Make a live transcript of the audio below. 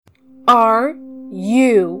Are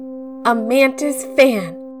you a Mantis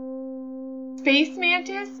fan? Space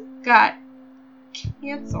Mantis got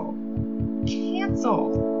canceled.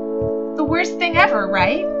 The worst thing ever,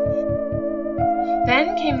 right?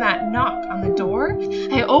 Then came that knock on the door.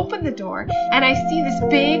 I open the door and I see this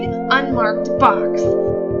big unmarked box.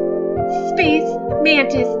 Space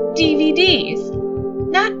Mantis DVDs.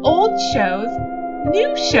 Not old shows,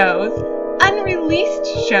 new shows,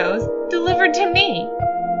 unreleased shows delivered to me.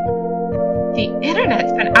 The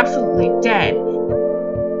internet's been absolutely dead.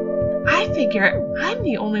 I figure I'm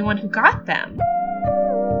the only one who got them.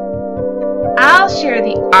 I'll share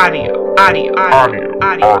the audio.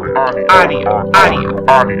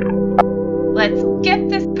 Let's get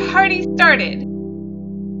this party started.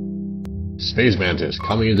 Space Mantis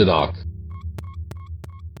coming into dock.